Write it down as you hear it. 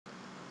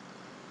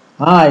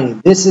Hi,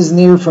 this is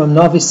Neil from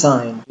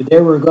NoviSign. Today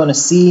we're going to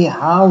see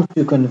how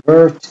to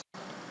convert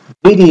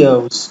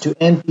videos to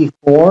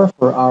MP4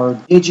 for our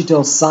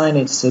digital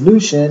signage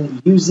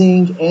solution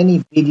using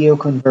any video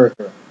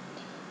converter.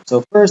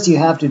 So first you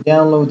have to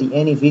download the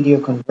any video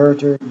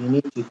converter. You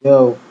need to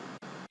go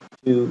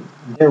to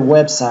their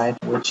website,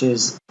 which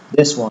is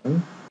this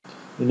one.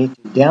 You need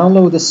to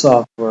download the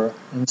software,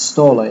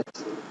 install it.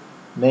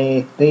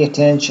 Pay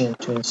attention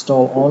to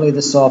install only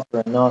the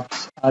software, not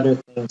other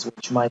things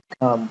which might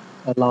come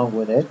along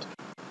with it.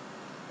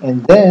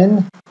 And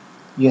then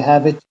you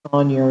have it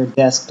on your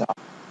desktop.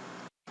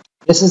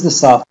 This is the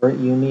software.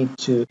 You need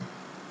to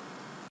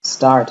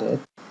start it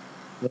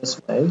this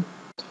way.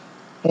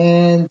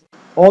 And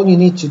all you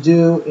need to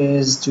do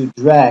is to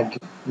drag.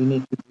 You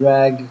need to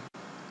drag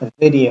a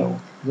video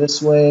this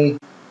way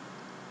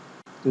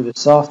to the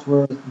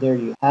software. There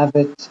you have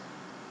it.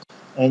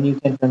 And you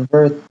can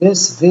convert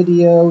this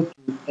video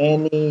to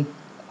any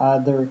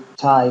other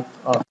type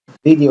of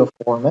video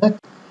format.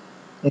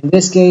 In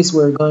this case,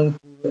 we're going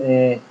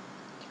to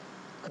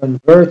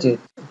convert it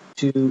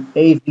to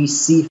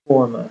AVC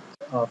format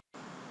of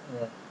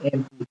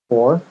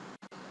MP4.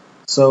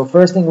 So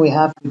first thing we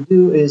have to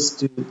do is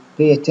to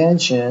pay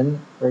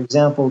attention. For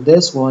example,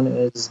 this one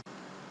is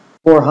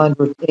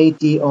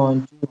 480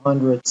 on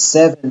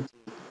 270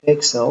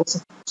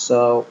 pixels.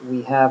 So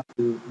we have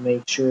to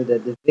make sure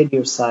that the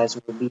video size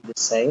will be the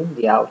same,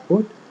 the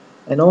output.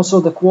 And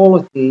also the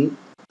quality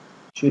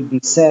should be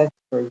set.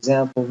 For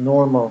example,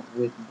 normal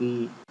would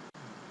be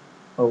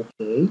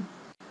okay.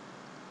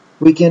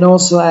 We can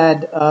also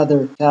add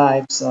other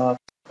types of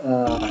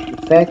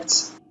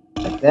effects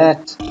like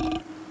that.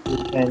 We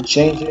can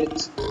change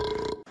it.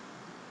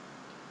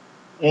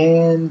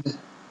 And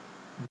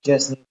we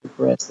just need to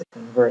press the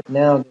convert.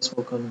 Now this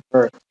will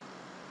convert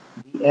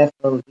the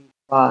FLV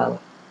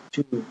file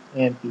to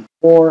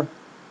MP4.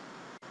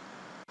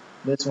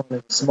 This one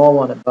is a small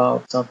one,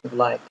 about something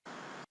like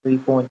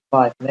 3.5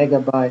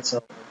 megabytes, so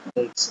it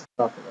takes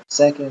a couple of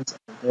seconds.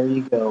 And there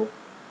you go.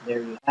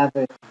 There you have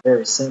it.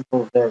 Very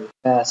simple, very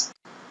fast.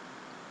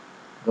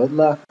 Good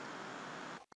luck.